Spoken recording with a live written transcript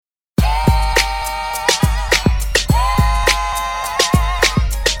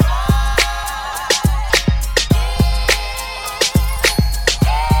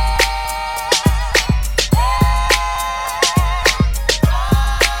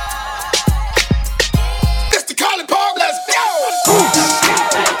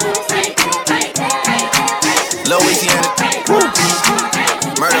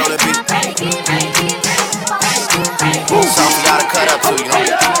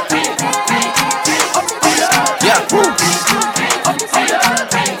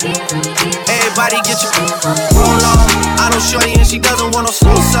want no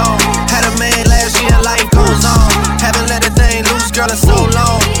slow song. Had a man last year, life goes on. Haven't let a thing loose, girl, in so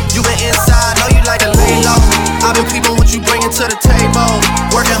long. You been inside, know you like to lay low. I've been peeping what you bringing to the table.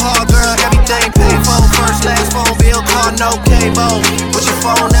 Working hard, girl, everything paid for. First, last phone bill, car, no cable. Put your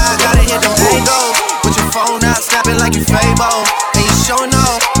phone out, gotta hit them angles. Put your phone out, snapping like you Fable. And you showing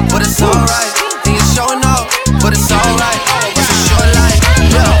off, but it's alright. And you showing off, but it's alright. It's a short life,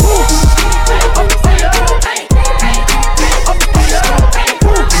 yeah.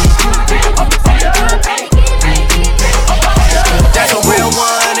 That's a real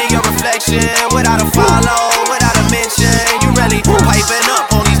one in your reflection. Without a follow, without a mention. You really piping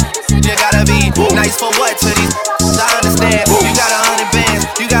up on these. You gotta be nice for what to these. I understand. You got 100 bands,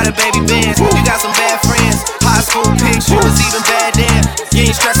 you got a baby Benz, you got some bad friends. High school pics, you was even bad then. You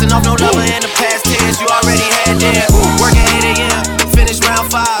ain't stressing off no lover in the past tense. You already had them. Working 8 a.m., finish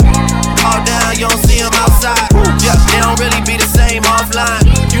round 5. All down, you don't see them outside. Yeah, they don't really be the same offline.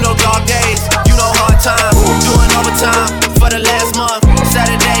 You know dog days, you know hard times. Doing overtime for the last month.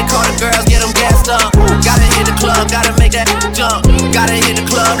 Saturday, call the girls, get them gassed up. Gotta hit the club, gotta make that jump. Gotta hit the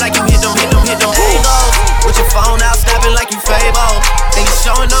club like you hit them angles. With your phone out, snapping like you Fable. And you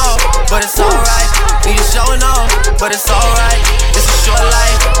showing off, but it's alright. And you showing off, but it's alright. It's a short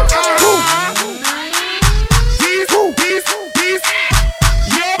life.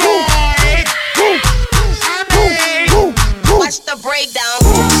 Watch the breakdown.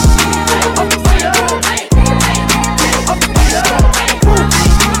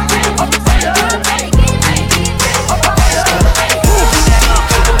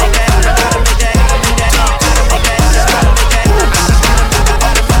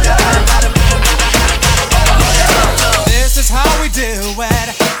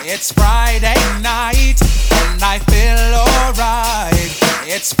 It's Friday night and I feel alright.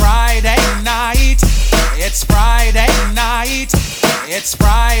 It's Friday night. It's Friday night. It's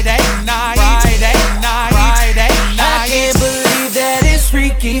Friday night. Friday night. Friday night. I can't believe that it's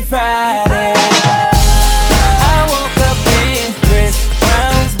Freaky Friday. I woke up in Chris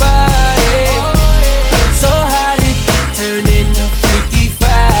Brown's body. So hot it turned into Freaky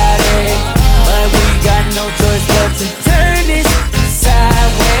Friday. But we got no choice but to turn this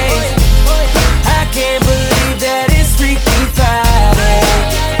sideways. I can't believe that it's Freaky Friday.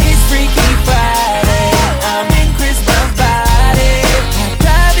 It's Freaky Friday. I'm in Chris Brown's body. I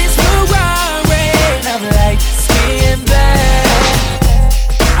drive this Ferrari and I'm like skin black.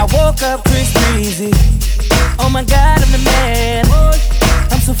 I woke up Chris Breezy. Oh my God, I'm the man.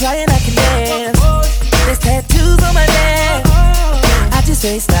 I'm so fly and I can dance. There's tattoos on my neck. I just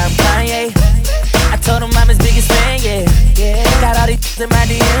FaceTime Kanye. I told him I'm his biggest fan, yeah. Got all these in my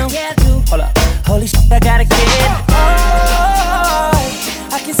DM. Hold up, holy shit, I got a kid. Oh,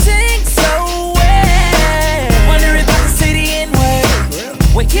 I can sing so well. Wonder if I can say the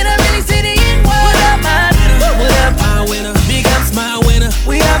N-word. Wait, can I really say the N-word? What up, my winner? What up, my winner? Big ups, my winner.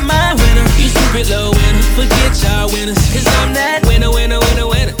 We are my winner. You stupid little winner. Forget y'all winners. Cause I'm that winner. I'm that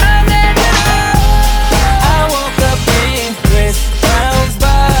winner. I woke up in Chris Brown's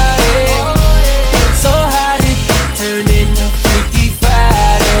body. So hot it turned into Freaky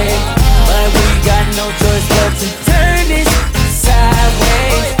Friday. But we got no choice but to turn this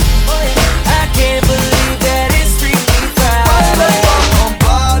sideways. I can't believe that it's Freaky Friday.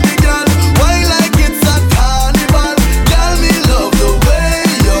 Party girl, why like it's a carnival? Girl, me love the way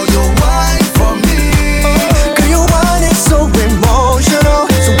you wine for me. Girl, your wine is so emotional.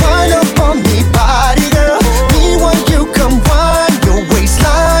 So wind up on me, body girl. Me want you come wind your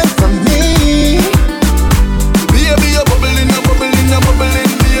waistline for me. Baby, you're bubbling,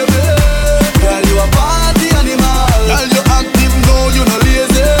 baby. Girl, you a party animal. Girl, you active, no, you no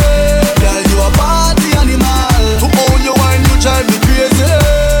lazy. Girl, you a party animal. To own your wine, you drive me crazy.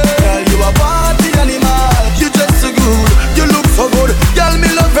 Girl, you a party animal. You just so good, you look so good. Girl, me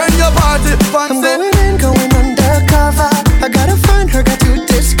love when you party. I'm going in, going undercover. I gotta find her, got to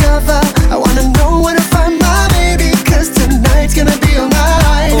discover. I wanna know where to find my baby, cause tonight's gonna be all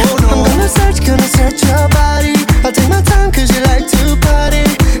night. I'm gonna search your body. I'll take my time cause you like to party.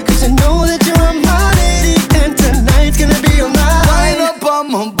 Cause I know that you're my lady, and tonight's gonna be all night. Wind up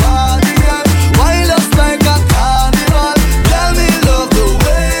on my body, girl. Wind up like a carnival. Tell me love the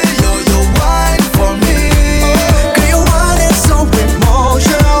way you wine for me. Girl, your wine is so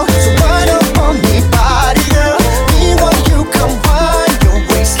emotional. So wind up on me, body girl. Me want you come wind your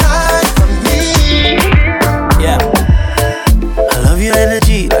waistline for me. Yeah. I love your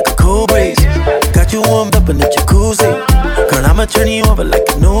energy like a cool breeze. Got you warmed up in the jacuzzi. Girl, I'ma turn you over like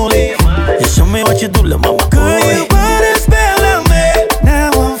a new leaf. You show me what you do, little mama. Girl, you put a spell on me.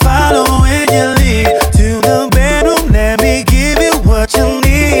 Now I'm following your lead to the bedroom. Let me give you what you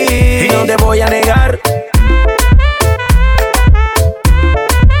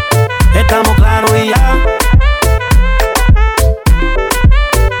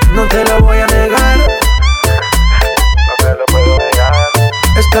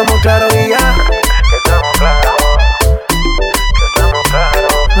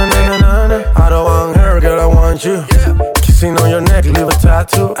want you. Kissing on your neck, leave a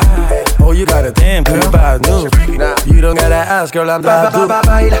tattoo. Oh, you got a damn good bad news. You don't gotta ask, girl, I'm bad too.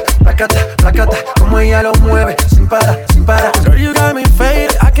 Baila, placata, placata, como ella lo mueve, sin parar, sin parar. Girl, you got me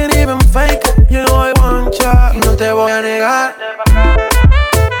faded, I can't even fake it. You know I want ya, y no te voy a negar.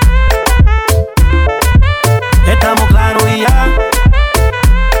 Estamos claros y ya.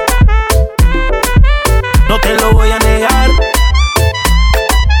 No te lo voy a negar.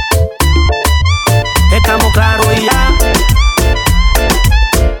 Estamos claros y ya.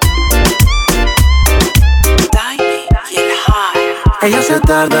 Ella se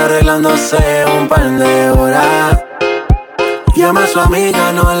tarda arreglándose un par de horas. Llama a su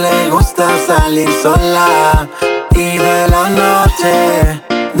amiga, no le gusta salir sola. Y de la noche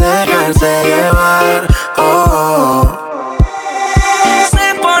dejarse llevar. Oh.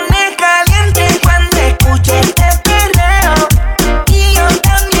 Se pone caliente cuando escucha este perreo. Y yo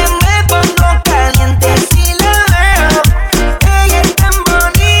también me pongo caliente si la veo. Ella es tan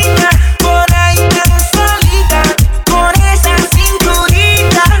bonita, por ahí tan solita, con esa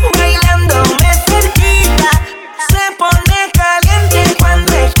cinturita, bailándome cerquita. Se pone caliente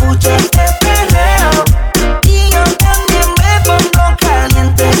cuando escucha este perreo. Y yo también me pongo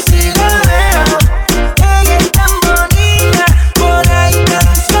caliente si la veo. Ella es tan bonita, por ahí tan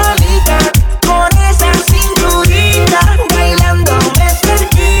solita, con esa cinturita, bailándome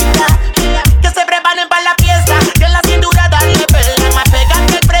cerquita. Que se preparen para la fiesta, que la cintura dale pela. Más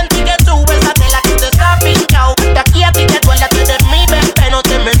pegarte el frente y que sube esa tela que te está pinchao. De aquí a ti te duele, tú eres mi bebé, no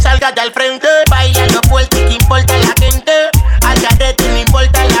te me salgas del frente. Bailando fuerte, que importa la gente. Al garete, no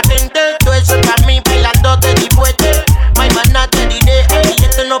importa la gente. Todo eso es para mí, bailando te di fuerte. My mana te diré, y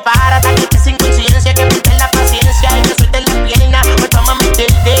esto no para hasta que estés sin conciencia. Que pierdes la paciencia y que sueltes la pierna. Pues vamos a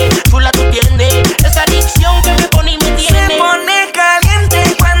meterte, chula tú tienes esa adicción que me pone y me tiene. Se pone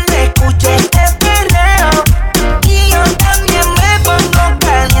caliente cuando escucha este perreo. Y yo también me pongo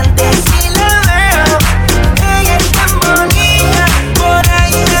caliente si la veo. Ella es tan bonita, por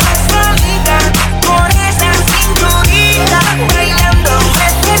ahí tan solita, con esa cinturita, bailándome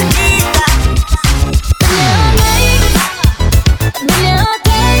cerquita.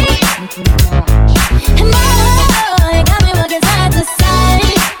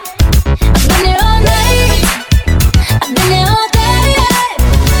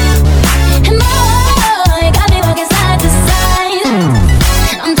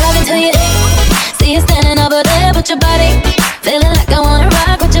 Your body, feeling like I wanna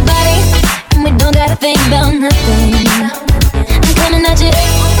rock with your body, and we don't gotta think about nothing. I'm coming at you,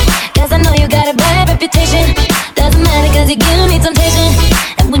 cause I know you got a bad reputation. Doesn't matter cause you give me temptation,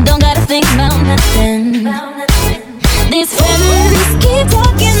 and we don't gotta think about nothing. These friends keep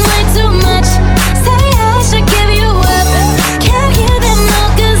talking way too much, say I should give you up, can't hear them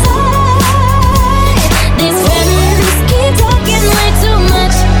all cause these friends keep talking way too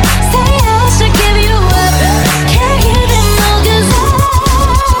much, say I should give you up, can't hear them all cause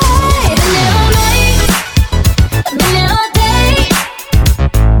I've been there all night, I've been there all day,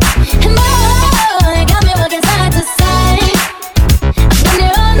 and boy, it got me walking side to side. I've been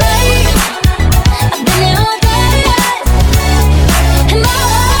there all night, I've been there all day, and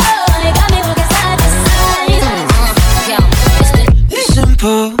boy, it got me walking side to side. It's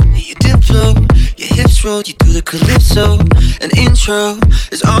simple, you dip low, your hips roll, you do the calypso. An intro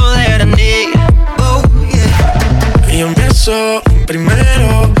is all that I need. Oh yeah. Y empiezo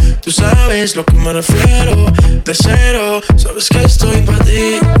primero, tú sabes lo que me refiero. De cero, sabes que estoy para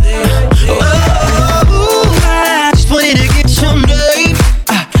ti. Oh, I just wanted to get your name,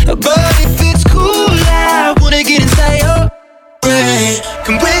 but if it's cool, I wanna get inside your brain.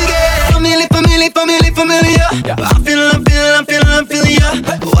 Come bring it, familiar. I'm feeling ya.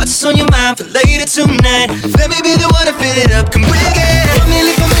 What's on your mind for later tonight? Let me be the one to fill it up. Come bring it,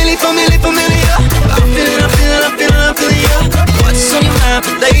 familiar. I'm feeling ya. What's on your mind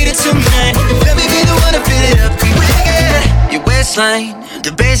for later tonight? Let me be the one to fill it up. Come bring it. Your waistline,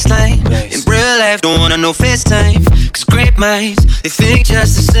 the baseline. In real life, don't wanna know FaceTime. Cause great minds, they think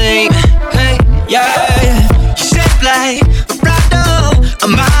just the same. Hey, yeah. You shape like a bottle, a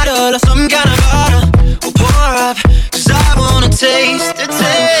model of some kind of bottle. We'll pour up, cause I wanna taste the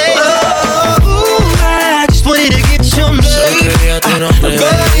taste. Oh, I just wanted to get your name,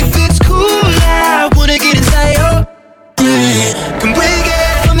 but if it's cool, I wanna get inside your brain. Come bring it,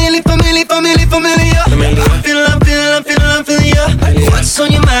 familiar. I'm feeling ya. What's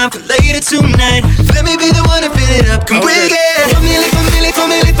on your mind for later tonight? Let me be the one to fill it up. Come bring it,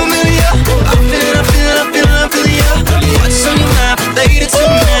 familiar. I'm feeling ya. What's on your mind for later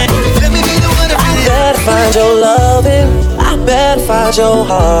tonight? Let me be the one to fill it up. Find your loving, I better find find your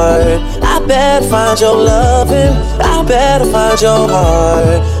heart. I better find your loving. I better find your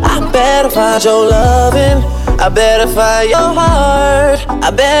heart. I better find your loving. I bet if I your heart,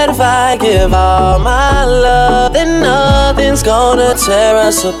 I bet if I give all my love, then nothing's gonna tear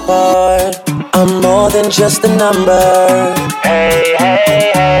us apart. I'm more than just a number. Hey,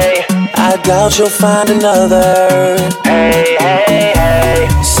 hey, hey. I doubt you'll find another. Hey, hey, hey.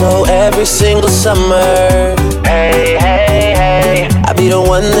 So every single summer, hey, hey, hey, I'll be the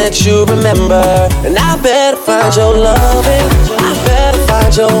one that you remember. And I better find your loving. I better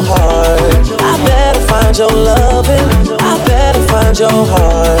find your heart. I better find your loving. I better find your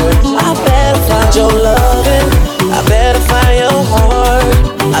heart. I better find your loving. I better find your heart.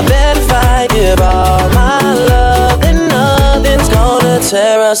 I better if I give all my love, then nothing's gonna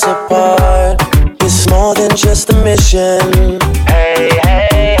tear us apart. It's more than just a mission. Hey,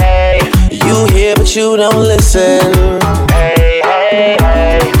 hey, hey. You hear but you don't listen. Hey, hey,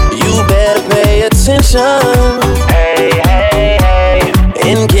 hey. You better pay attention. Hey, hey, hey.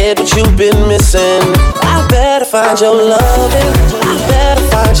 And get what you've been missing. I better find your loving. I better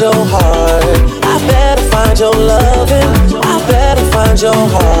find your heart. I better find your loving. I better find your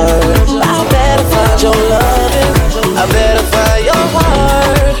heart. I better find your loving. I better find your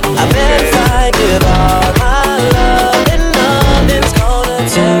heart. I better if I give all my love, then nothing's gonna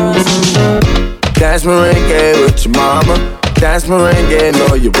tear us apart. Dance merengue with your mama. Dance merengue,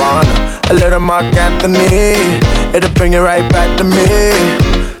 know you wanna. A little Mark Anthony, it'll bring it right back to me.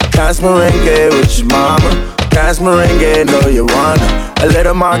 Dance merengue with your mama. Dance merengue, know you wanna. A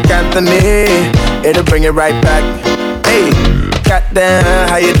little Mark Anthony, it'll bring it right back. Hey, goddamn,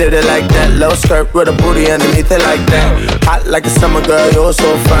 how you did it like that? Low skirt with a booty underneath it like that. Hot like a summer girl, you're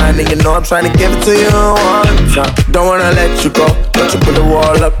so fine, and you know I'm trying to give it to you one time. Don't wanna let you go, don't you put the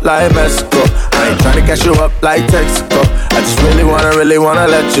wall up like Mexico. I ain't trying to catch you up like Texaco. I just really wanna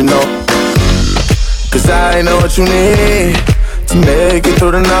let you know. Cause I know what you need to make it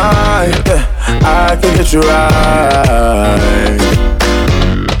through the night. I can get you right.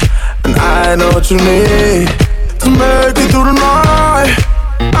 And I know what you need to make it through the night.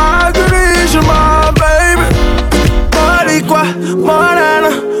 I could ease your mind, baby. Boricua,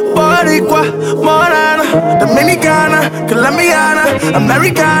 morena, Boricua, morena, Dominicana, Colombiana,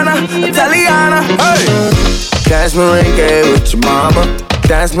 Americana, Italiana. Hey, dance merengue with your mama.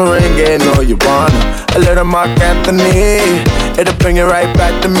 Dance merengue, know you wanna. A little Mark Anthony, it'll bring it right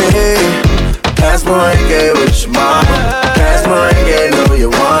back to me. Dance merengue with your mama. Dance merengue, know you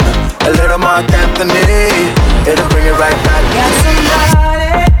wanna. A little Mark Anthony, it'll bring it right back. Got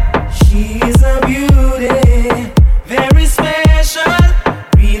somebody, she's a beauty, very special,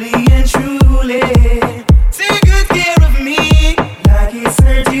 really and truly. Take good care of me, like it's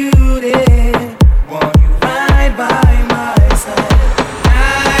her duty. Want you right by my side,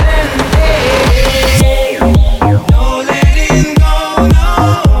 night and day. No letting go, no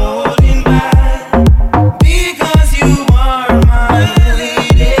holding back, because you are my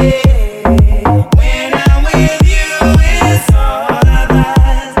lady. When I'm with you, it's all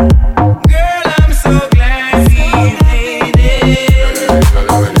about. Girl, I'm so glad we made it.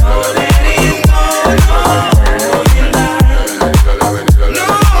 No letting go, no holding back. No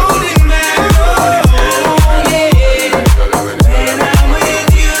holding back, oh yeah. When I'm with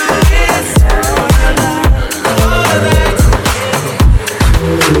you, it's all about.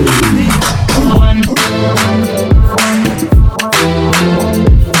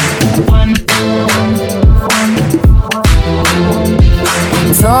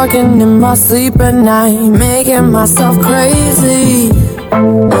 Talking in my sleep at night, making myself crazy.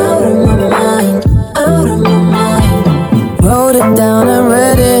 Out of my mind, out of my mind. Wrote it down and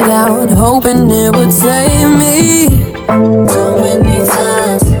read it out, hoping it would save me. Too many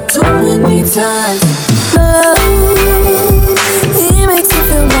times, too many times. Love, he makes me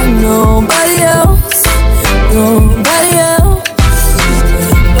feel like nobody else, nobody else.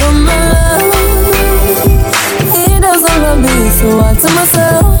 But my love, he doesn't love me, so I tell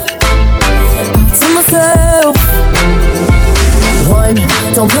myself, one,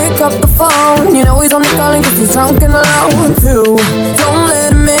 don't pick up the phone. You know he's only calling cause he's drunk and alone. Two, don't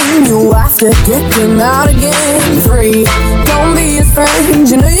let him in. You have to kick him out again. Three, don't be his friend.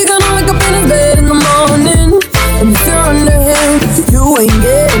 You know you're gonna wake up in his bed in the morning. And if you're under him, you ain't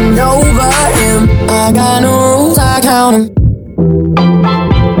getting over him. I got no rules, I count him.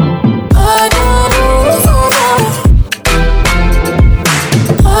 I got no rules, I count him.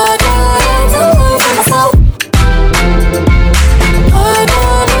 I got to love myself.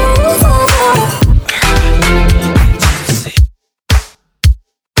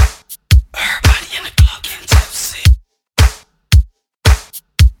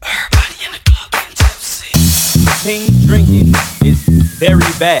 pink drinking is very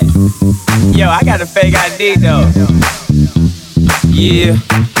bad. Yo, I got a fake ID though. Yeah,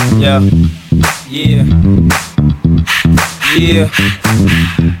 yeah, yeah, yeah,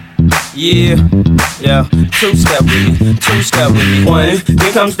 yeah, yeah. Two-step with me. One,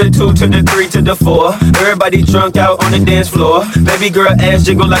 then comes the 2 to the 3 to the 4. Everybody drunk out on the dance floor. Baby girl ass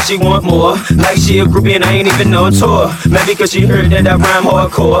jiggle like she want more. Like she a groupie and I ain't even on tour. Maybe cause she heard that I rhyme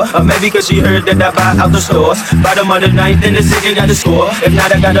hardcore. Or maybe cause she heard that I buy out the stores. Bottom of the ninth and the city got the score. If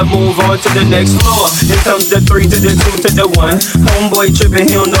not, I gotta move on to the next floor. Then comes the 3 to the 2 to the 1. Homeboy tripping,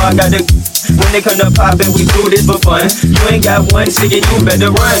 he don't know I got the. When they come to pop and we do this for fun. You ain't got one ticket, you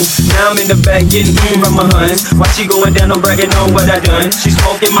better run. Now I'm in the back getting from my huns. Why she going down, no bragging on what I done. She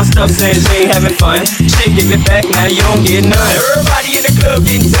smoking my stuff, saying she ain't having fun. Shit, give it back, now you don't get none. Everybody in the club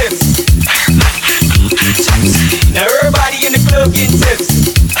getting tips. Now everybody in the club getting tips.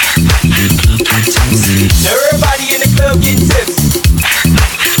 Now everybody in the club getting tips.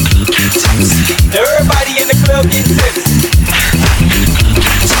 Now everybody in the club getting tips.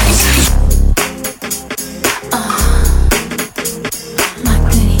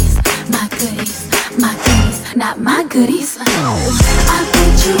 Not my goodies. I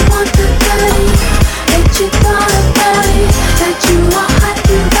bet you want the goodies. Bet you thought about it. That you are hot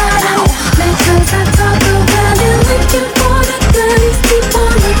and bad. Because I talk around you looking for the goodies. Keep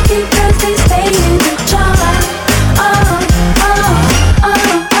on looking cause they stay in the jar. Oh, oh,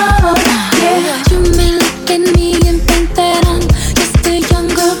 oh, oh, yeah. You may look at me and think that I'm just a young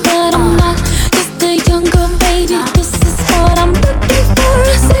girl, but I'm not just a young girl, baby. This is what I'm looking for.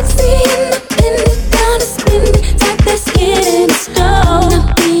 Sexy independent. Type that's getting slow.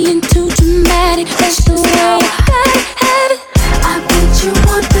 Not being too dramatic. That's the way I have it. I bet you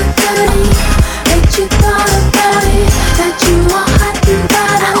want the goodie. Bet you thought about it. That you are hot and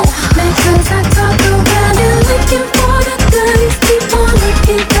bottom. Because I talk around you looking for the goodies. Keep on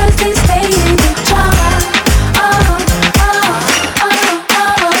looking cause they stay in the jar. Oh, oh, oh,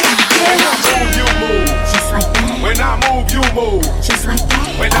 oh, yeah. You move. Just like that. When I move, you move. Just like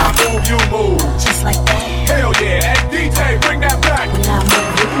that. When I move, you move. Just like that. Hell yeah, hey DJ, bring that back. When I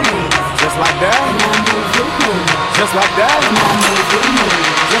move, you move. Just like that. When I move, you move. Just like that. When I move, you move.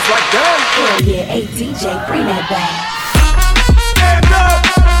 Just like that. Hell yeah, hey DJ, bring that back. Stand up.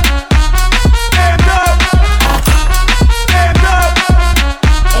 Stand up. Stand up.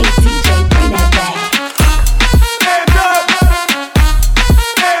 Hey DJ, bring that back. Stand up.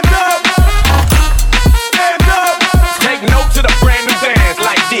 Stand up. Stand up. Take note to the brand new dance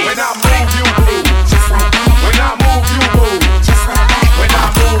like this. When I move, you move. Just like that. When I move, you move. Just like that. When I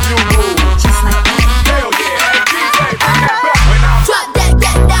move, you move. Just like that. Hell yeah, hey DJ, bring that back. When I Drop that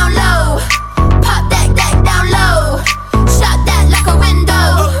down low. Pop that down low. Shot that like a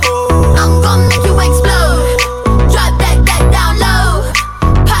window. I'm gon' make you explode. Drop that down low.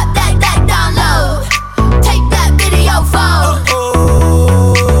 Pop that down low. Take that video phone.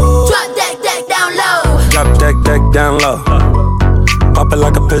 Drop that down low. Drop that down low. Pop it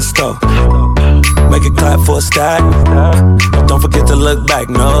like a pistol. Make it clap for a stack. Don't forget to look back,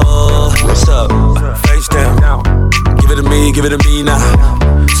 no. What's up? Face down. Give it to me now.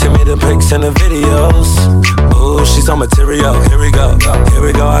 Send me the pics and the videos. Ooh, she's on material. Here we go.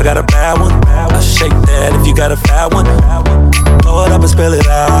 I got a bad one. I shake that if you got a fat one. Blow it up and spill it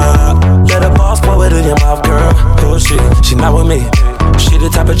out. Let a boss pour it in your mouth, girl. Oh, she not with me. She the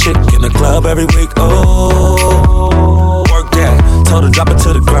type of chick in the club every week. Oh, work that. Told her drop it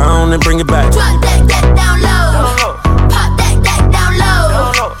to the ground and bring it back. Drop that down low. Pop that down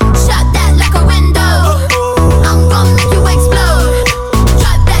low. Shot that like a window. I'm gon' make you explode.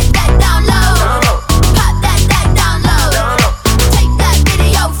 Drop that down low. Pop that down low. Take that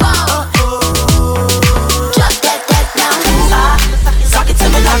video phone. Drop that down low. Sock it to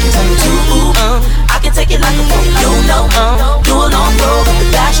me like it's on YouTube. I can take it like a phone, you know. Do a long roll with the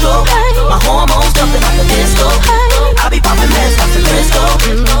backstroke. My hormones jumping like a disco. I be popping mess like some Frisco.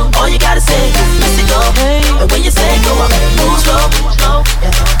 All you gotta say is Missy go. And when you say go, I make it move slow.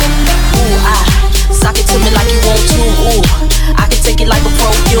 Ooh, I sock it to me like you want to. Ooh, I can take it like a pro,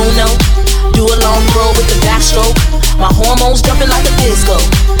 you know. Do a long roll with the backstroke. My hormones jumping like a disco.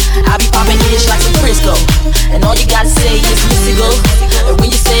 I be popping ish like some Frisco. And all you gotta say is Missy go. And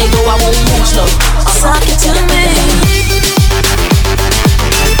when you say go, I won't move slow. Sock it to me.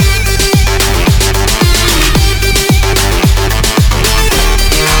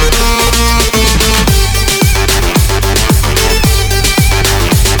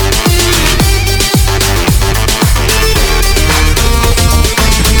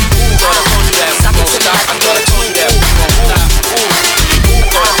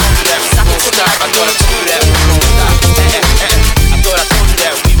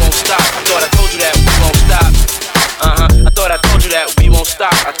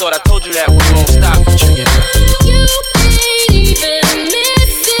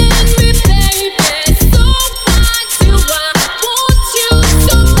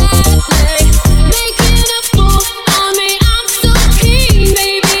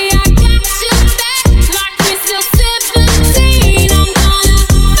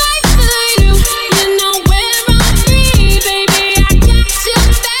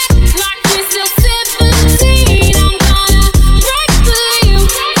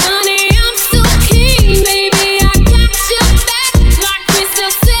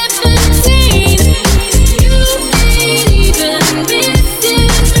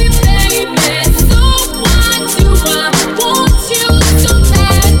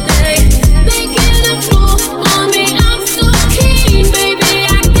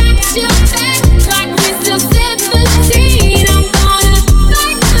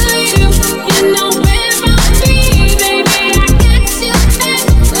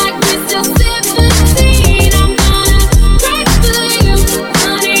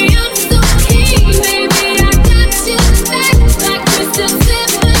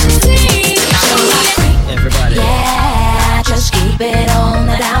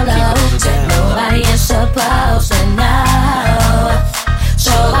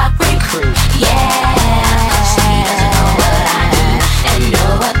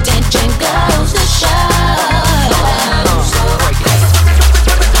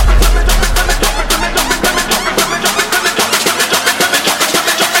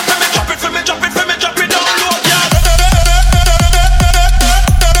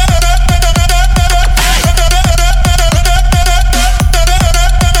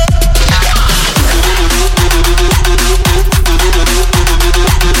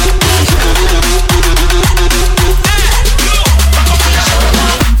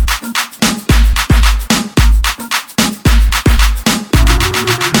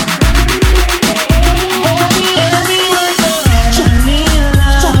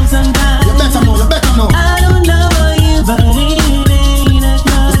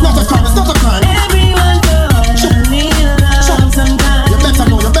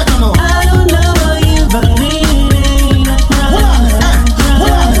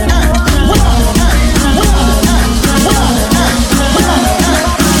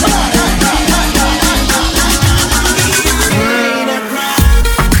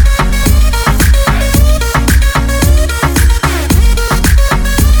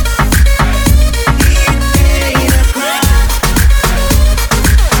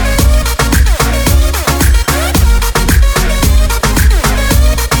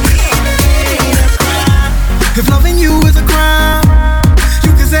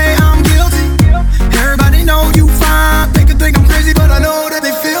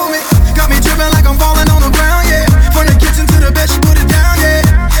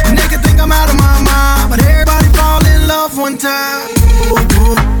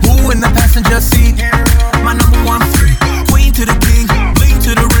 Who in the passenger seat? My number 1 freak. Queen to the king, bling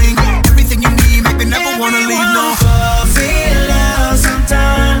to the ring. Everything you need, make me never wanna leave. No. Feel love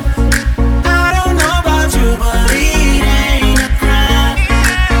sometime. I don't know about you, but it ain't a crime.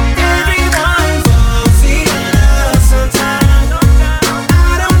 Everyone falls in love sometime.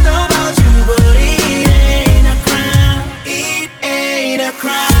 I don't know about you, but it ain't a crime. It ain't a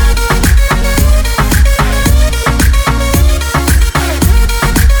crime.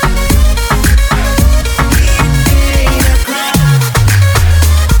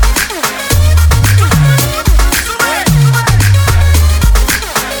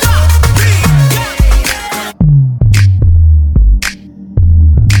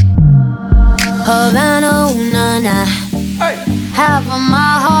 Havana, ooh, na, na. Half of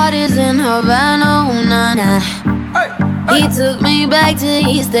my heart is in Havana, ooh, na, na. He took me back to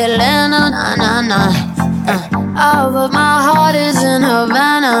East Atlanta, na, na, na. Half of my heart is in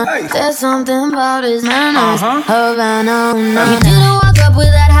Havana. There's something about his manners. Havana, ooh, na, na. He didn't walk up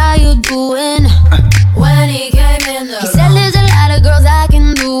with that, how you doing? When he came in the He said there's a lot of girls I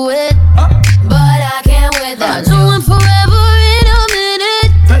can do it, but I can't with that. Doing forever in a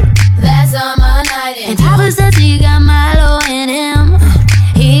minute. That's on my night. And Papa says he got Milo in him.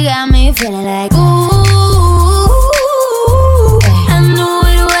 He got me feeling like ooh. I knew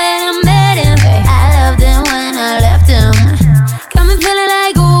it when I met him. I loved him when I left him. Got me feeling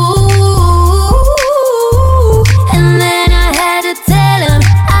like ooh. And then I had to tell him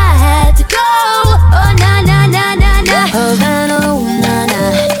I had to go. Oh na na na na na. Havana, ooh, na na.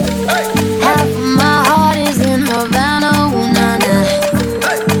 Half of my heart is in Havana, ooh, na na.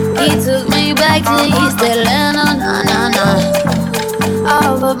 He took me back to East Atlanta, na na na.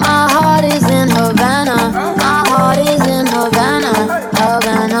 Oh, but my heart is in Havana. My heart is in Havana,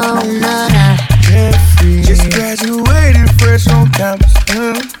 Havana, ooh, na na. Just graduated fresh on campus.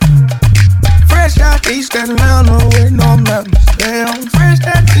 Fresh out East Atlanta with no mountains. Damn, fresh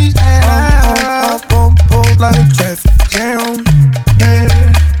out East Atlanta. Up on poles like a traffic jam. Yeah,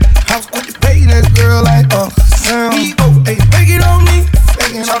 I was quick to pay that girl like Sam. Hey, take it on me.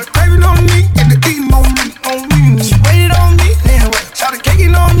 Shout the craving on me, get the eating on me. She waited on me, shout the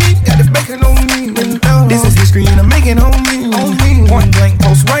caking on me, got the bacon on me. This is history and I'm making on me. One blank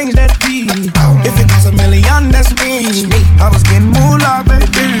post range that be. If it costs $1 million, that's me. I was getting moolah,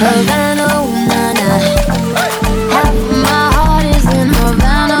 baby. Havana, ooh, na na. Half of my heart is in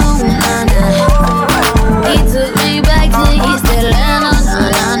Havana, ooh, na na. He took me back to East Atlanta, na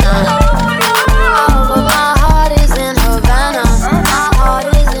na na. Oh, but my heart is in Havana. My heart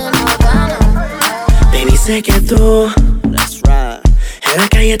is in Havana. Baby, sé que tú, that's right, en la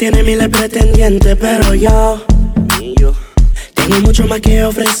calle tienes miles pretendientes, pero yo tengo mucho más que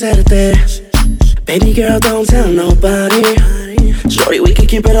ofrecerte. Baby girl, don't tell nobody. Shorty, we can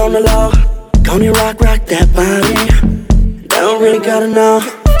keep it on the low. Gonna rock that body. They don't really gotta know.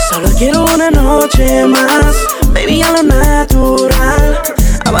 Solo quiero una noche más, baby, a lo natural.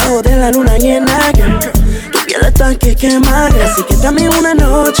 Abajo de la luna llena, girl. Tu piel está que quema, así que dame una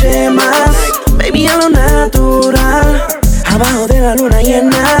noche más, baby, a lo natural. Abajo de la luna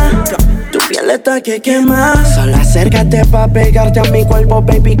llena, tu piel está que quema. Solo acércate pa' pegarte a mi cuerpo,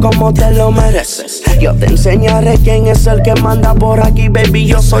 baby, como te lo mereces. Yo te enseñaré quién es el que manda por aquí, baby,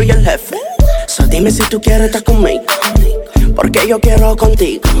 yo soy el jefe. So dime si tú quieres estar conmigo, porque yo quiero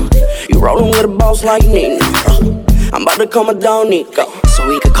contigo. You rollin' with a boss like Nino. I'm about to come a down Nico. So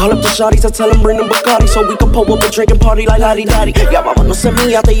we can call up the shawties, I tell them bring them Bacardi. So we can pull up a drink and party like Lottie Daddy. Ya vámonos en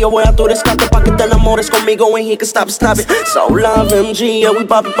mi yate, yo voy a tu rescate pa' que te enamores conmigo and he can stop it. So love MG, yeah we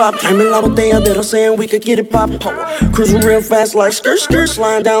pop it. Tráeme la botella de rosé and we could get it poppin'. Cruising real fast like skirt,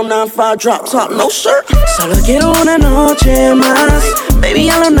 sliding down 9-5, drop top, no shirt. Solo quiero una noche más, baby,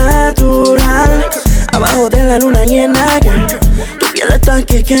 a lo natural. Abajo de la luna llena, girl. Tu piel está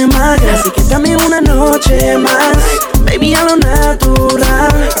que quema, así que dame una noche más, baby, a lo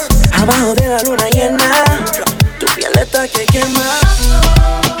natural. Abajo de la luna llena, tu piel está que quema.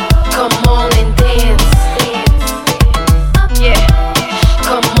 Come on and dance. Yeah.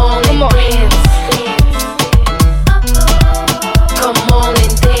 Come on and dance. Come on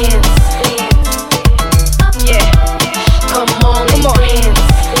and dance. Yeah. Come on and dance.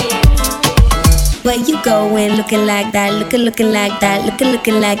 Where you going looking like that, looking like that,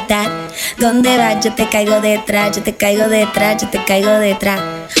 looking like that. ¿Dónde vas? Yo te caigo detrás, yo te caigo detrás, yo te caigo detrás.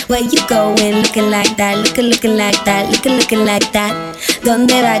 Where you going looking like that, looking like that, looking like that.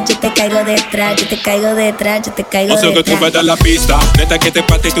 ¿Dónde vas? Yo te caigo detrás, yo te caigo detrás, yo te caigo On se detrás. retrouve dans la pista, ne t'inquiète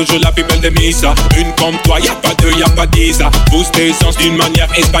pas, t'es toujours la plus belle de Misa. Une comme toi, y'a pas deux, y'a pas dix. Vous essence d'une manière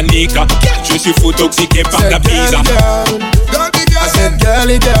hispanique. Je suis fou toxiqué par la visa.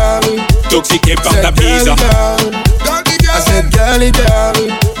 girly down. Toxiqué par ta visa. I said girly down.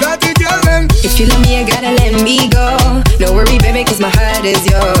 Dirty girl them. If you love me, you gotta let me go. No worry, baby, cause my heart is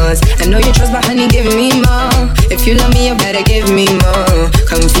yours. I know you trust, but honey, give me more. If you love me, you better give me more.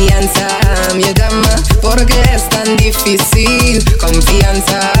 Confianza, mi dama, porque es tan difícil.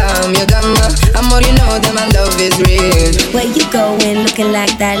 Confianza, mi dama, amor, you know that my love is real. Where you going, looking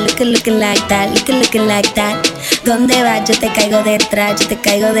like that, looking like that, looking like that. ¿Dónde vas? Yo te caigo detrás, yo te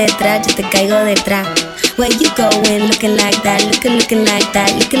caigo detrás, yo te caigo detrás. Where you going, looking like that, looking like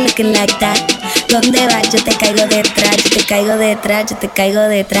that, looking like that. ¿Dónde vas? Yo te caigo detrás, yo te caigo detrás, yo te caigo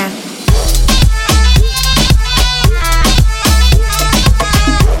detrás.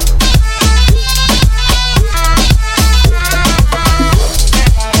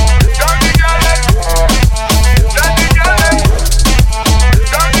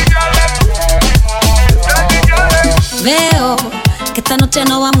 Veo que esta noche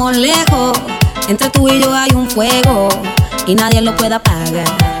no vamos lejos. Entre tú y yo hay un fuego y nadie lo puede apagar.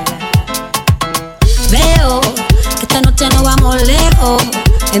 Veo que esta noche no vamos lejos.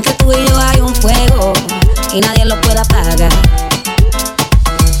 Entre tú y yo hay un fuego y nadie lo puede apagar.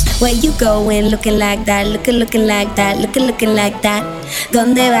 Where you going, looking like that, looking like that, looking like that.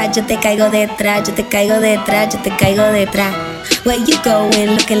 ¿Dónde vas? Yo te caigo detrás, yo te caigo detrás, yo te caigo detrás. Where you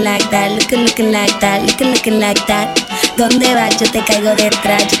going, looking like that, looking like that, looking like that. ¿Dónde vas? Yo te caigo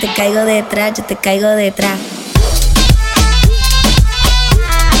detrás, yo te caigo detrás, yo te caigo detrás.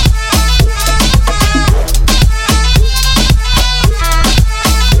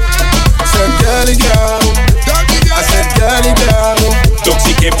 Girly girl, I said girly girl.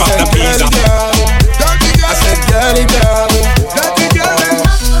 Toxiqué par ta visa. I said girly girl.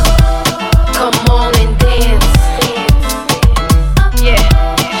 Come on and dance. Yeah.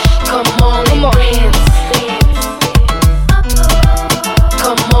 Come on and dance.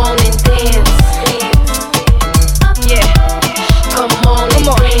 Come on and dance. Yeah. Come on and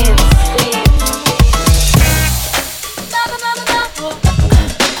dance.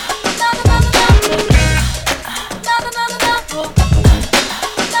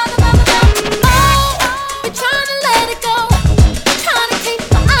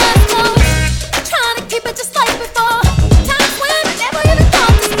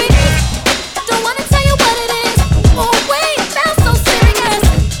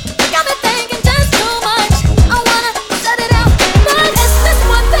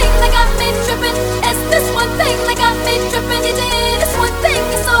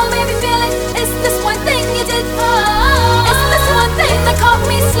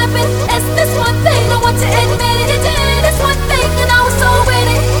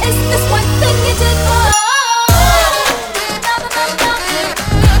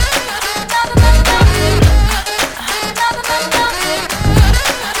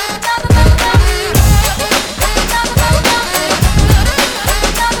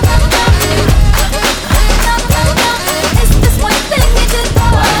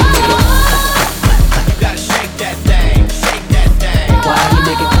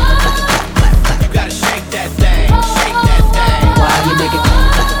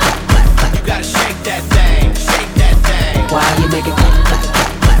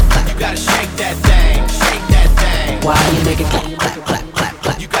 Why you make it clap, clap, clap, clap,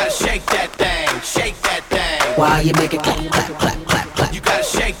 clap? You gotta shake that thing. Why you make it clap, clap, clap, clap, clap? You gotta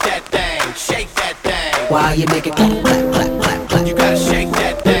shake that thing. Why you make it clap, clap, clap, clap, clap? You gotta shake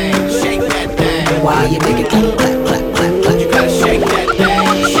that thing. Why you make it clap, clap, clap, clap, clap? You gotta shake that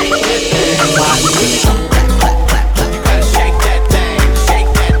thing.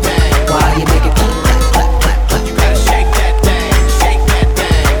 Why you make it clap, clap, clap, clap, clap? You gotta shake that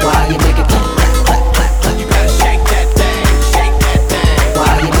thing. Why you make it clap, clap, clap, clap, clap? You gotta shake that thing.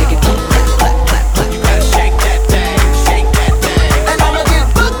 Why you make it clap, clap, clap, clap, clap? You gotta shake that thing. And I'ma get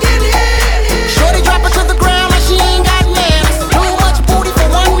booked in here. Shorty drop it to the ground like she ain't got manners. Too much booty for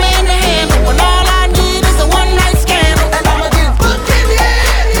one man to handle. When all I need is a one-night scandal. And I'ma get booked in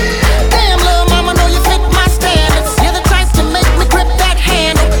here. Damn, little mama, know you fit my standards. You're the type to make me grip that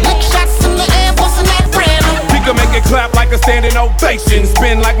handle. Lick shots in the air, bustin' that random. We can make it clap like a standing ovation.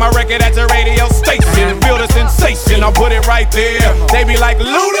 Spin like my record at your radio station. Feel the sensation, I'll put it right there. They be like,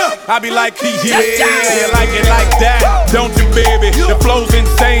 Luda, I be like, yeah, you like it like that, don't you, baby? The flow's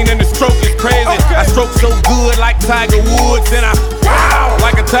insane and the stroke is crazy. I stroke so good like Tiger Woods, and I wow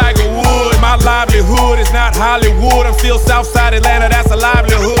like a Tiger Wood. My livelihood is not Hollywood. I'm still Southside Atlanta, that's a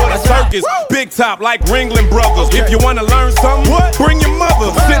livelihood. A circus, big top like Ringling Brothers. If you wanna learn something, bring your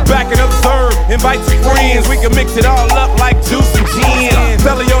mother. Sit back and observe, invite your friends. We can mix it all up like juice and gin.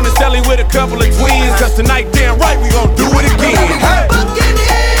 Belly on the celly with a couple of twins. Cause tonight, damn right, we gon' do it again. Hey.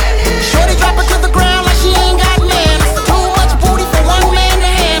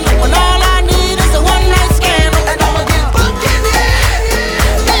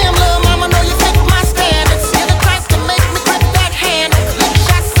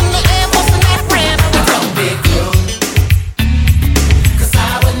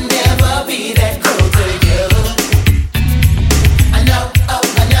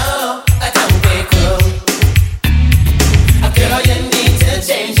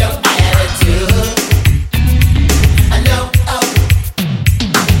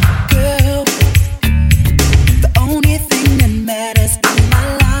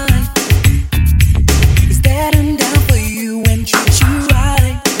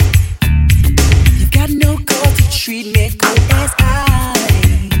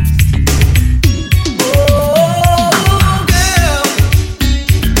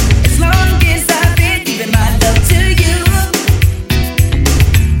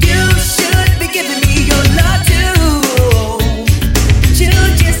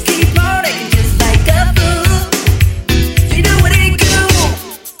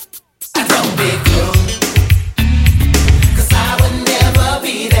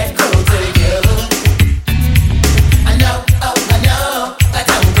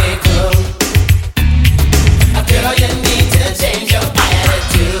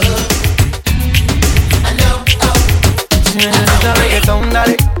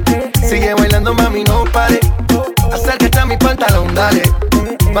 dale.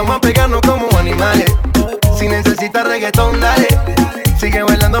 Vamos a pegarnos como animales. Si necesitas reggaetón, dale. Sigue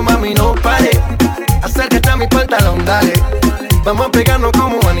bailando, mami, no pare. Acércate a mi pantalón, dale. Vamos a pegarnos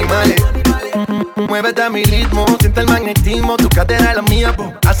como animales. Muévete a mi ritmo, siente el magnetismo. Tu cadera es la mía,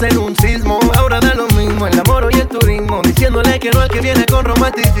 hacen un sismo. Ahora da lo mismo, el amor y el turismo. Diciéndole que no al que viene con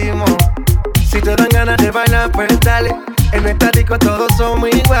romanticismo. Si te dan ganas de bailar, pues dale. En el estático todos somos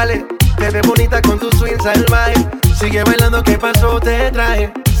iguales. Te ves bonita con tu swing salvaje. Sigue bailando, ¿qué pasó? Te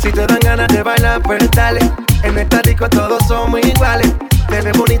traje. Si te dan ganas de bailar, pues dale. En el estático todos somos iguales. Te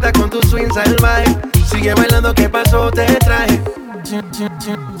ves bonita con tu swing salvaje. Sigue bailando, ¿qué pasó? Te traje.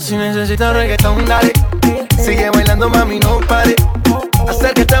 Si necesitas reggaetón, dale. Sigue bailando, mami, no pare.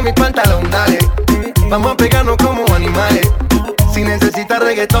 Acércate a mi pantalón, dale. Vamos a pegarnos como animales. Si necesitas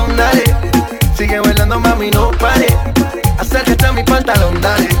reggaetón, dale. Sigue bailando, mami, no pare. Acércate a mi pantalón,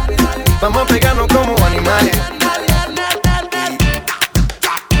 dale. Vamos a pegarnos como animales.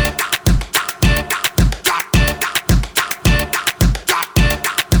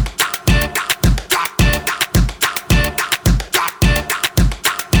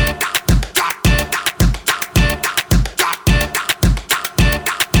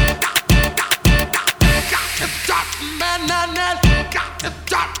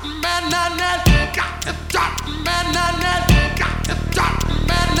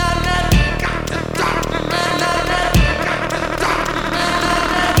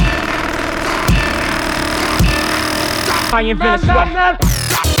 I ain't finna sweat.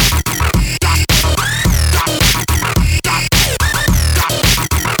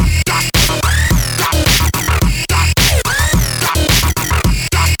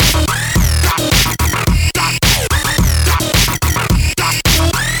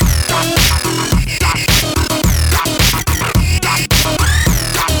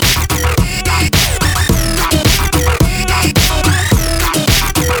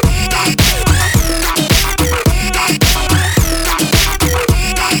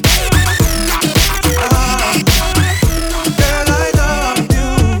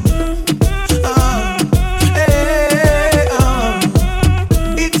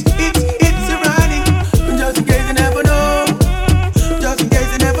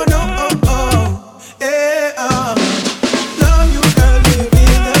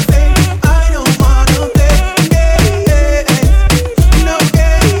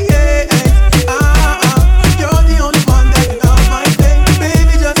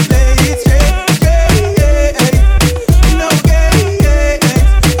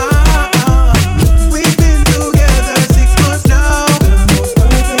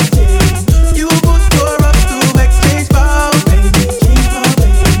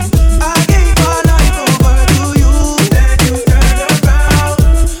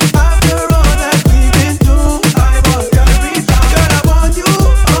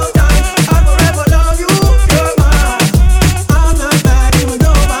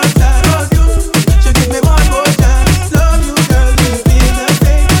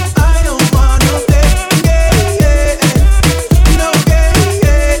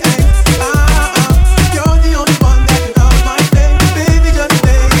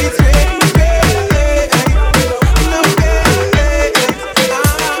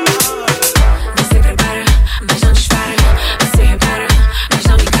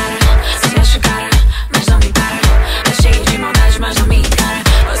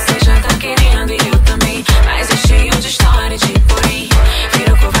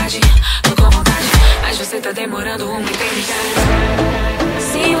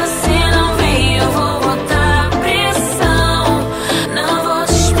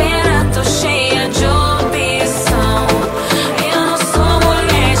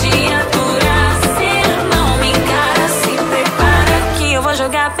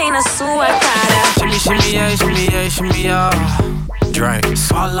 Drink,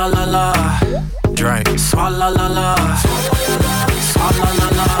 swalla la la. Drink, swalla la la. Swalla la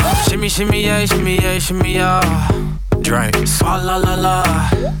la. Shimmy shimmy yeah, shimmy yeah, shimmy yeah. Drink, swalla la la.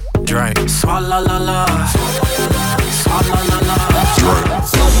 Drink, swalla la la. Swalla la la. Drink.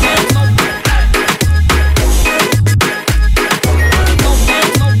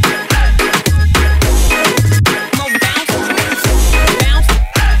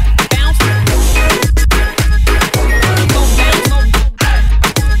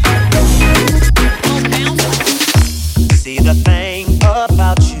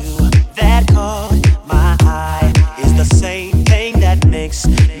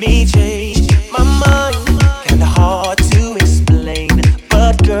 Me change my mind, kinda hard to explain,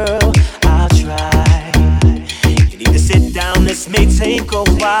 but girl, I'll try. You need to sit down, this may take a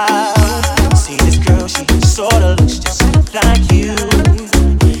while. See this girl, she sorta looks just like you.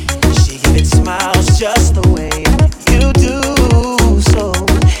 She even smiles just the way you do. So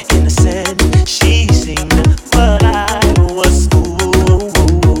innocent she seemed, but I was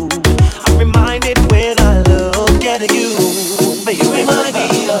fooled. I'm reminded when I look at you, but you remind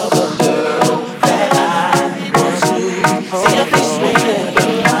me of a girl that I once knew. See your face right there.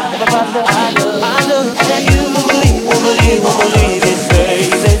 I look at you, won't believe it,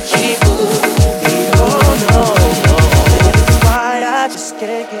 baby. She could be, oh no. That's why I just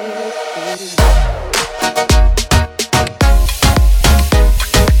can't get it.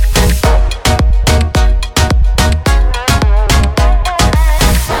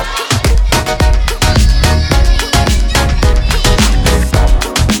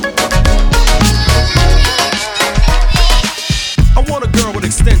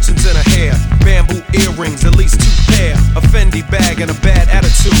 Extensions in her hair, bamboo earrings, at least 2 pair, a Fendi bag and a bad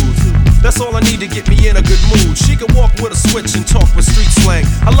attitude. That's all I need to get me in a good mood. She can walk with a switch and talk with street slang.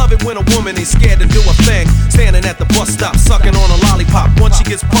 I love it when a woman ain't scared to do a thing. Standing at the bus stop, sucking on a lollipop. Once she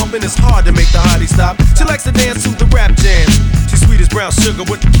gets pumping, it's hard to make the hottie stop. She likes to dance to the rap jams. She's sweet as brown sugar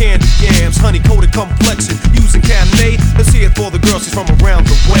with the candy yams. Honey coated complexion, using Cabernet. Let's hear it for the girl, she's from around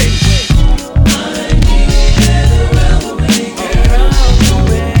the way.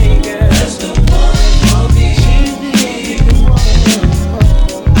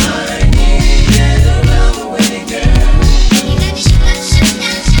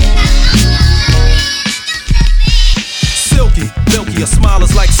 Your smile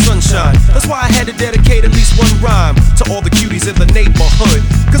is like sunshine. That's why I had to dedicate at least one rhyme to all the cuties in the neighborhood.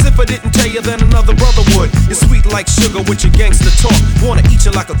 Cause if I didn't tell you, then another brother would. You're sweet like sugar with your gangster talk. Wanna eat you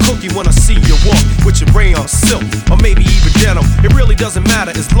like a cookie when I see you walk with your rayon silk, or maybe even denim. It really doesn't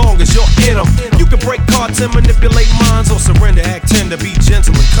matter as long as you're in them. You can break cards and manipulate minds, or surrender, act tender, be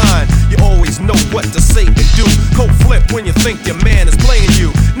gentle and kind. You always know what to say and do. Cold flip when you think your man is playing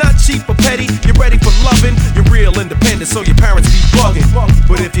you. Not cheap or petty, you're ready for loving. You're real independent, so your parents be bugging.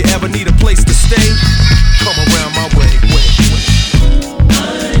 But if you ever need a place to stay, come around my way.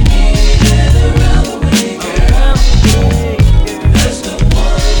 I need it around the way, girl. That's the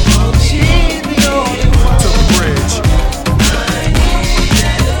one for me. She's the only one. To the bridge. I need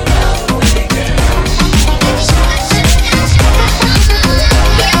it around the way, girl.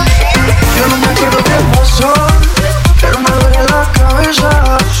 Yo no me acuerdo qué pasó, pero me duele la cabeza.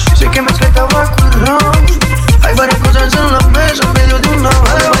 Sé que me estaba currón. Hay varias cosas en la mesa, en medio de una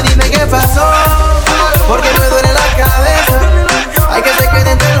barba. Dime qué pasó, porque me duele la cabeza. Hay que se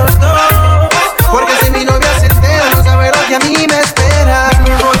quede entre los dos, porque si mi novia se entera, no sabe lo que a mí me espera.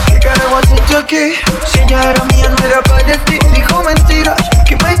 ¿Qué carajo has hecho aquí? Si ella era mía, no era para ti. Dijo mentiras,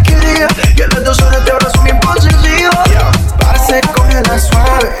 que me quería, y a las 2 horas te abrazo bien posesivo. Parce, cógela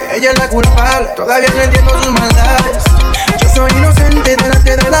suave, ella es la culpable, todavía no entiendo sus maldades. Yo soy inocente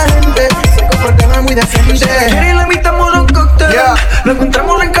delante de la gente, se comportaba muy decente. Si quiere le invitamos a un cóctel, lo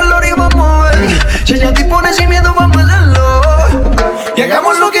encontramos en calor y vamos a ver. Si ella te pone sin miedo, vamos a hacerlo. Y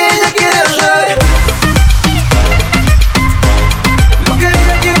hagamos lo que ella quiere hacer. Lo que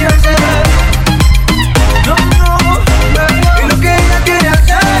ella quiere hacer. No, y lo que ella quiere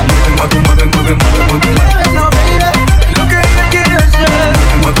hacer. Mueve, no, mire. Lo que ella quiere hacer.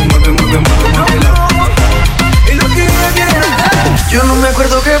 Y lo que ella quiere hacer. Yo no me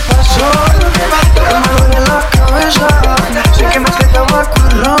acuerdo qué pasó, pero me duele la cabeza. Sé que me estaba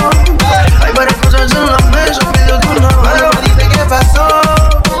currón. Hay varias cosas en la mesa, en medio de una barba. Dime qué pasó,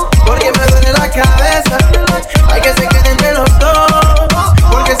 porque me duele la cabeza. Hay que se quede entre los dos,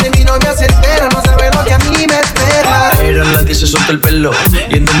 porque si mi novia se entera, no sabe lo que a mí me espera. Era la que se solta el pelo,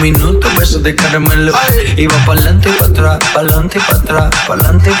 y en 2 minutos besos de caramelo. Iba pa'lante y pa' atrás, pa'lante y pa' atrás,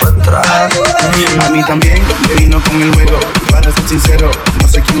 pa'lante y pa' atrás. A mí también me vino con el juego. Para ser sincero, no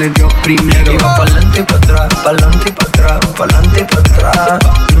sé quién le dio primero. Iba pa'lante y pa' atrás, pa'lante y pa' atrás, pa'lante y pa' atrás.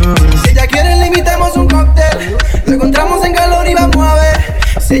 Si ella quiere le invitamos un cóctel, lo encontramos en calor y vamos a ver.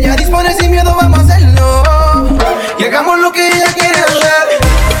 Si ella dispone sin miedo, vamos a hacerlo. Y hagamos lo que ella quiere hacer.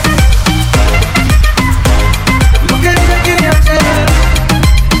 Lo que ella quiere hacer.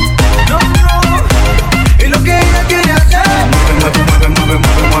 No, y lo que ella quiere hacer. Mueve.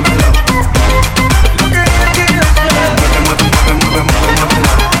 Lo que ella quiere hacer.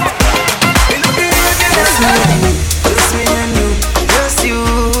 Y lo que ella quiere hacer. Just me and you, just you.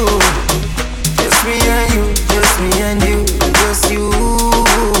 Just me and you, just me and you, just you.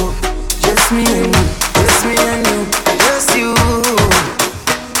 Just me and you, just me and you, just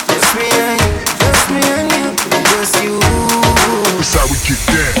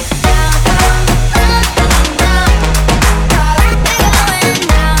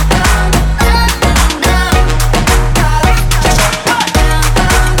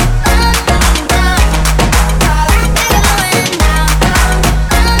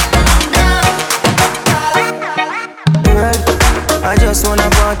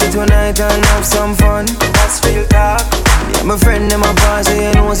tonight and have some fun. That's real talk. Yeah, my friend and my boss, so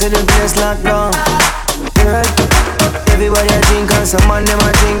you know, say the place locked down. Girl, everybody a drink and some man them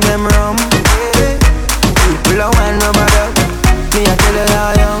a drink them rum. People a wine rubber duck. Me a tell you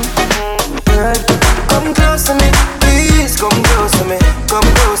how young. Girl, come close to me, please come close to me, come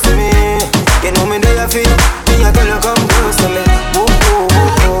close to me. You know me do you feel? Me a tell you come close to me. Whoa, whoa,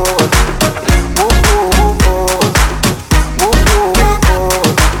 whoa, whoa, whoa, whoa,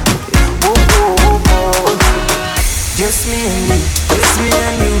 whoa. Just me and you, just me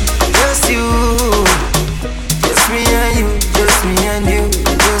and you, just you. Just me and you, just me and you,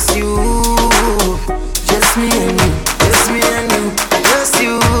 just you. Just me and you, just me and you, just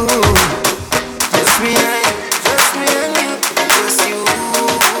you. Just me and you, just me and you, just you.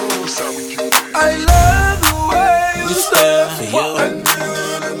 I love the way you stare for you.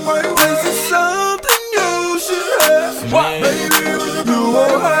 This is something you should have. Baby, you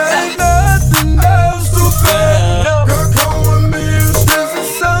won't have nothing else to say. Girl, come with me. This is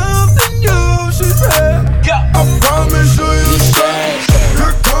something you should have. I promise you, you stay.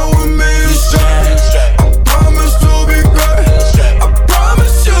 Girl, come with me. I promise to be great. I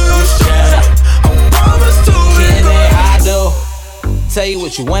promise you, you stay. I promise to be great. I do. Tell you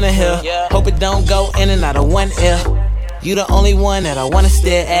what you wanna hear. Hope it don't go in and out of one ear. You the only one that I wanna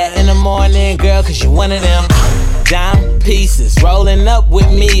stare at in the morning, girl, cause you one of them. Dime pieces, rolling up with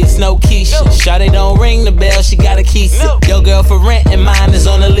me, it's no Keisha. Shawty don't ring the bell, she got a key. Your girl for rent and mine is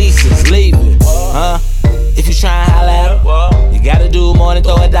on the leases. Leave it, huh? If you try and holla at her, you gotta do more than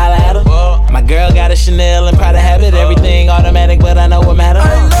throw $1 at her. My girl got a Chanel and Prada habit, everything automatic, but I know what matters.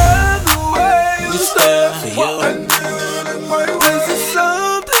 I love the way you stare for you. This is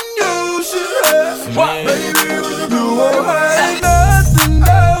something you should have. Baby, you won't have nothing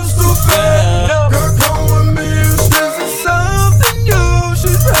else to say. Girl, come with me. This is something you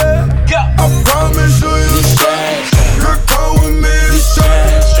should have. I promise you, you stay. Girl, come with me.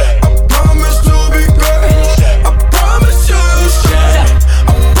 I promise to be great. I promise you, you stay. I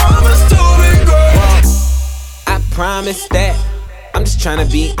promise to be great. I promise that. I'm just tryna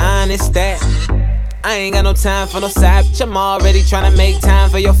be honest that I ain't got no time for no side bitch. I'm already tryna make time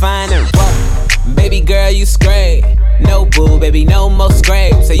for your fine and whoa. Baby girl, you straight. No boo, baby, no more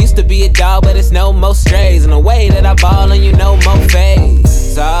scrapes. I used to be a dog, but it's no more strays. And the way that I ball on you, no more fades.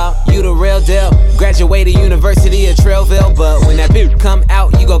 So, you the real deal. Graduated University of Trailville, but when that bitch come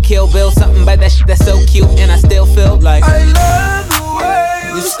out, you gon' kill Bill. Something about that shit that's so cute, and I still feel like I love the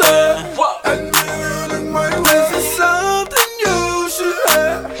way you stare. This is something you should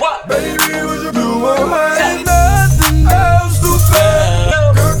have. Baby, you won't have nothing else to say.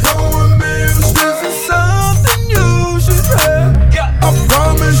 Girl, come with me. This is something you should have. I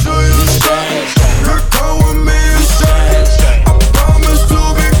promise you, you stay. Girl, come with me. I promise to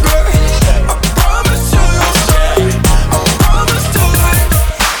be great. I promise you, you stay. I promise to be.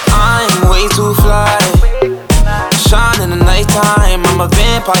 I'm way too fly. Shine in the nighttime. I'm a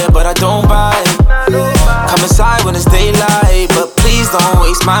vampire, but I don't bite. Come inside when it's daylight, but please don't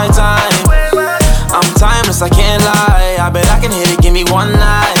waste my time. I'm timeless, I can't lie. I bet I can hit it, give me one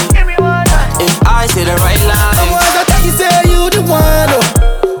night. If I say the right line. I thought you say you the one.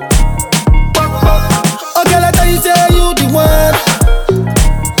 Oh, girl, I thought you say you the one.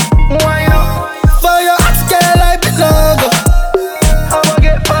 For your hot girl, I belong. I'ma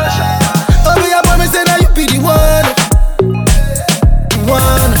get passion. Oh, me, I promise that you be the one. The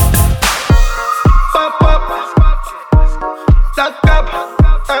one. Pop, pop. Lock up.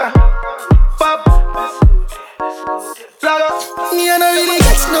 Pop. Lock up. Me, I don't really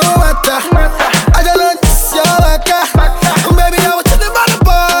get no matter. I just learned this, your waka. Baby, I was chillin' by the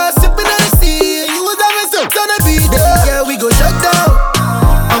bar, sippin' on the sea. You was having some on the beat. Yeah, we go shut down.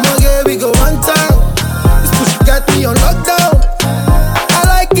 I'ma get, we go one time. This pussy got me on lockdown. I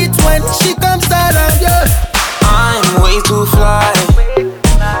like it when she comes around, yeah. I'm way too fly.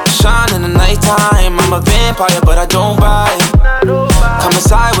 Shine in the nighttime. I'm a vampire, but I don't bite. Come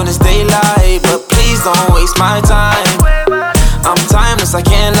inside when it's daylight, but please don't waste my time. I'm timeless, I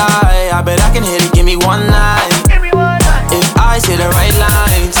can't lie. I bet I can hit it, give me one night. If I say the right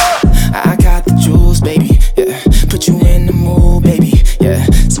lines. I got the juice, baby, yeah. Put you in the mood, baby, yeah.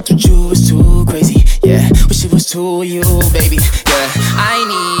 Something you was too crazy, yeah. Wish it was to you, baby, yeah. I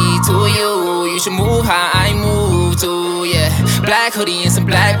need to you. You should move how I move to, yeah. Black hoodie and some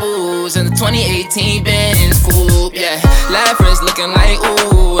black boots and the 2018 Benz coupe, yeah. Left wrist looking like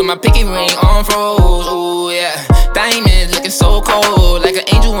ooh, and my pinky ring on froze, ooh, yeah. Diamonds looking so cold, like an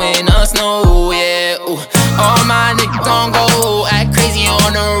angel in the snow, yeah. Ooh. All my niggas gon' go act crazy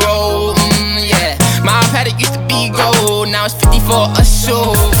on the road, yeah. My patio it used to be gold, now it's 50 for a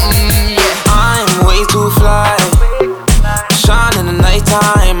show. Yeah. I'm way too fly, shine in the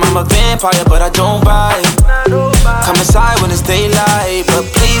nighttime. I'm a vampire, but I don't bite. Come inside when it's daylight, but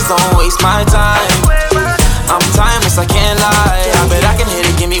please don't waste my time. I'm timeless, I can't lie. I bet I can hit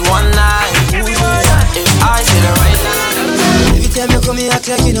it, give me one night. If I say the right line. Every time you come here, act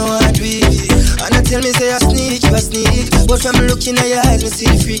like you know how to do it. And I tell me, say I sneak, you a sneak. But from looking at your eyes, me see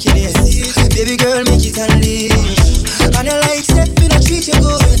the freakiness. Baby girl, make it unleash. And I like step in a treat you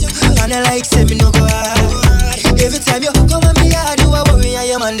good. And I like step me no go hard. Every time you come at me, I do a worry.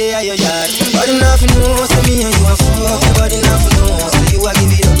 I am on the your yard. Body nothing know, say me and you a fuck. Body nothing know, say you a give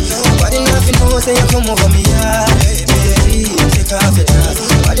it up. Body nothing know, say you come over me yard. Baby, take off your dress.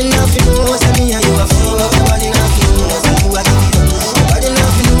 Body nothing know, say me and you a fuck. Body nothing know, say you a give it up. Body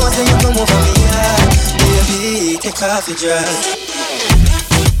nothing know, say you come over me yard. Baby, take off your dress.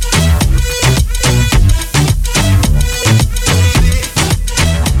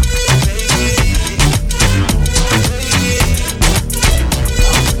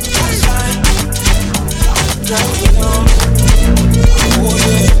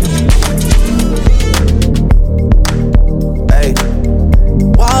 Hey,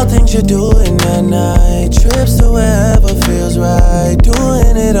 wild things you're doing at night, trips to wherever feels right,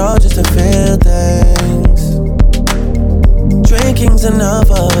 doing it all just to feel things. Drinking's enough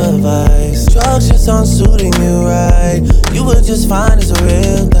of a vice, drugs just aren't suiting you right. You would just find it's a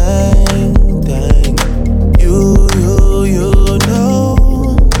real thing. You know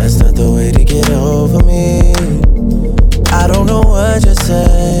that's not the way to get over me. I don't know what you're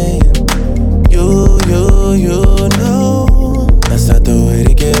saying. You know that's not the way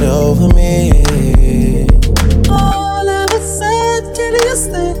to get over me. All of a sudden you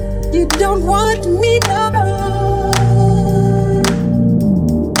said you don't want me now.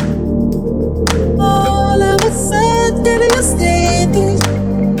 All of a sudden you said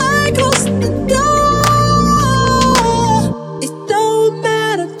I closed the door. It don't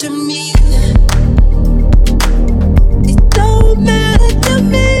matter to me. It don't matter to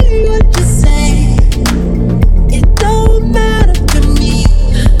me what you say. It don't matter to me.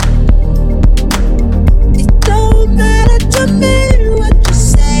 It don't matter to me what you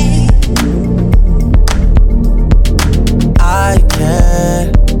say. I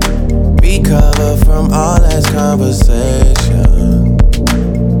can't recover from all that conversation.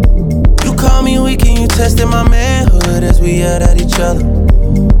 You call me weak and you tested my manhood as we yelled at each other.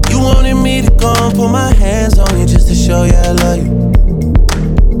 You wanted me to go and put my hands on you just to show you I love you.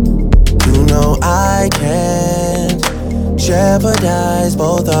 You know I can't jeopardize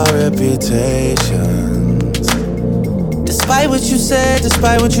both our reputations. Despite what you said,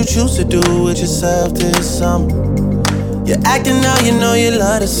 despite what you choose to do with yourself this summer, you're acting out, you know you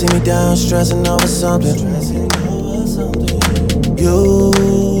love to see me down, stressing over something. You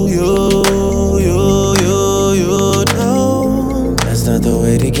know that's not the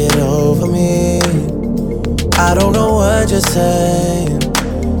way to get over me. I don't know what you're saying.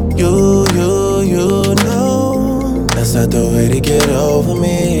 You know that's not the way to get over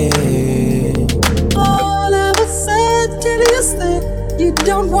me. All of a sudden you said you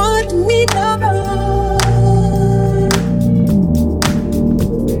don't want me now.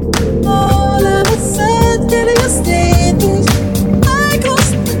 All of a sudden you said I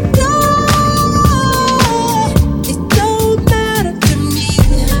closed the door. It don't matter to me.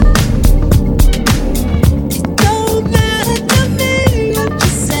 It don't matter to me what you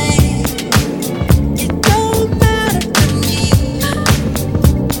say. It don't matter to me.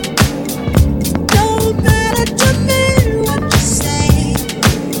 It don't matter to me what you say.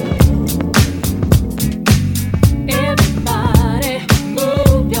 Everybody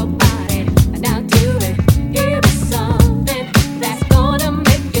move your body now do it. Give me something that's gonna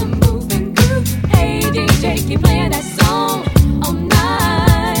make you move and groove. Hey DJ, keep playing that song all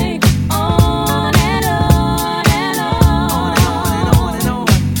night, on and on and on and on.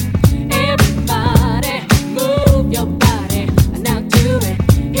 Everybody move your body now do it.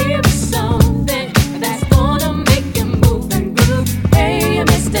 Give me something that's gonna make you move and groove. Hey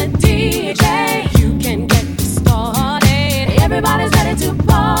Mr. DJ, you can get this started. Everybody's ready to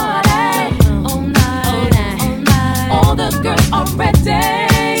party all night, all night. All the girls are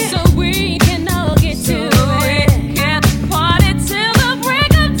ready, so we can all get to it. Get the party till the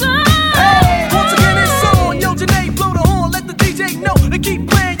break of dawn. Hey, once again it's on. Yo, Janae, blow the horn, let the DJ know to keep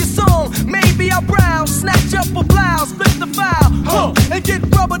playing your song. Maybe I'll browse, snatch up a blouse, flip the file, and get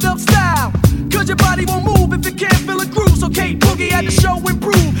rubbered up style. Cause your body won't move if you can't feel a groove. So Kate Boogie at the show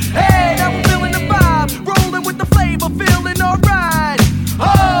improve. Hey, now I'm feeling the vibe, rolling with the flavor, feeling alright.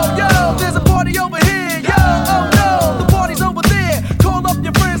 Oh, yo, there's a party over here, yo.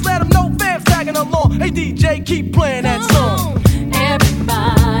 DJ, keep playing that song.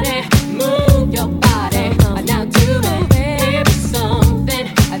 Everybody, move your body. Now do it. It's something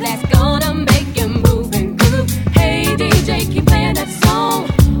that's gonna make you move and groove. Hey DJ, keep playing that song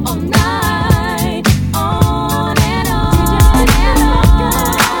all night, on and on and on.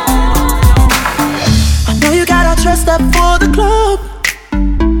 I know you got all dressed up for the club,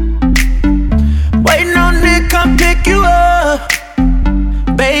 waiting on Nick, come pick you up.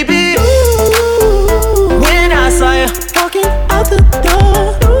 Baby, ooh, when I saw you walking out the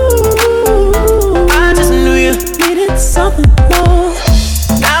door, ooh, I just knew you needed something more.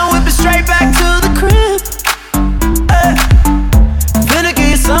 Now whip it straight back to the crib. Finna give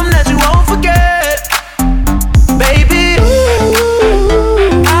you something that you won't forget. Baby,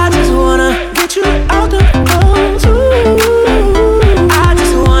 ooh, I just wanna get you out the clothes. Ooh, I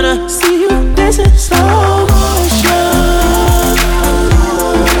just wanna see you dancing slow motion.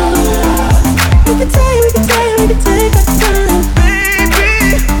 We can take our time, baby,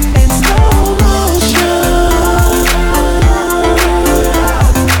 in slow motion.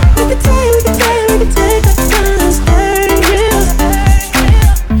 We can take our time, stay real.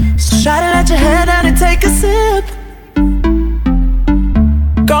 So try to let your head down and take a sip.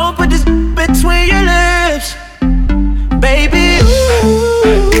 Go and put this between your lips, baby.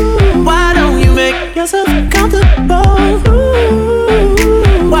 Ooh, why don't you make yourself comfortable?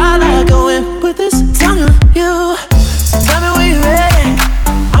 Ooh, while I go and put this tongue on you. So tell me when you're ready.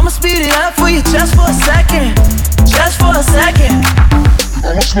 I'ma speed it up for you just for a second. Just for a second.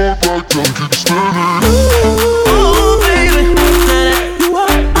 I'ma slow it back down, keep it steady. Ooh, baby, now that you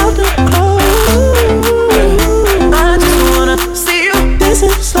are out the clothes, I just wanna see you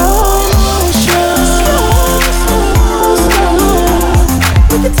dancing slow motion.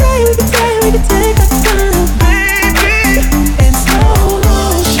 We can take our time, baby, in slow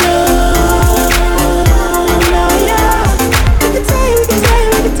motion. Oh yeah, we can take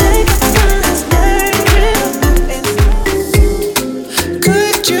our time, stay real.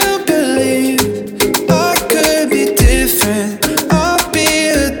 Could you believe I could be different? I'll be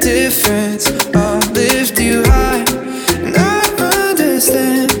a difference. I'll lift you high, and I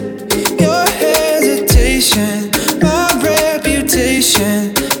understand your hesitation, my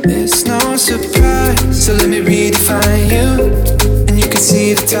reputation. It's no surprise. So let me redefine you, and you can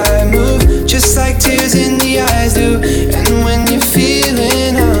see the tide move, just like tears in the eyes do. And when you're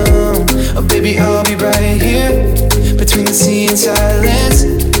feeling oh baby, I'll be right here between the sea and silence.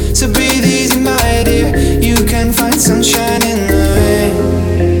 So breathe easy, my dear. You can find sunshine in the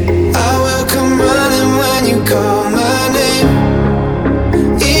rain. I will come running when you call my name.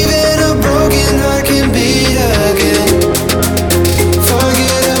 Even a broken heart can beat again.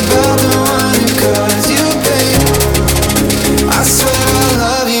 Forget about the one who caused you pain. I swear I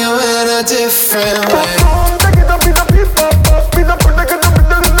love you in a different way.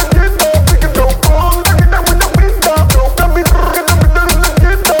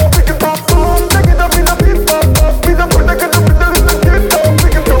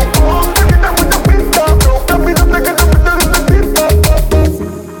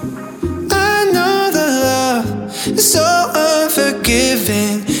 I know the love is so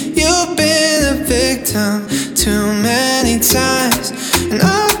unforgiving. You've been a victim too many times, and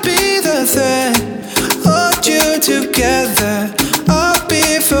I'll be the thread, hold you together. I'll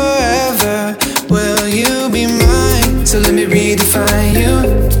be forever. Will you be mine? So let me redefine you,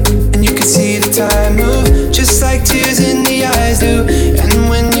 and you can see the tide move, just like tears in the eyes do. And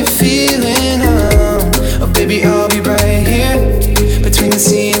when you're feeling oh baby, I'll be right here between the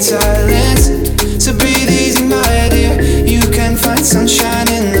sea and silence. So breathe easy, my dear. You can find sunshine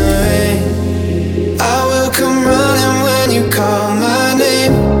in the rain. I will come running when you call my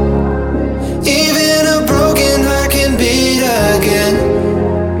name. Even a broken heart can beat again.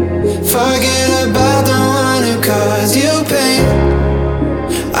 Forget about the one who caused you pain.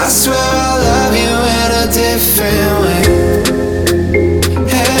 I swear I love you in a different way.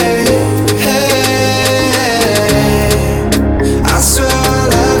 Hey, hey, I swear I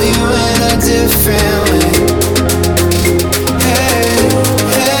love you in a different way. Hey,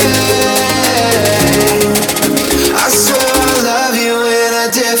 hey, I swear I love you in a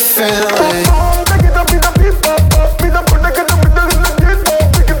different way.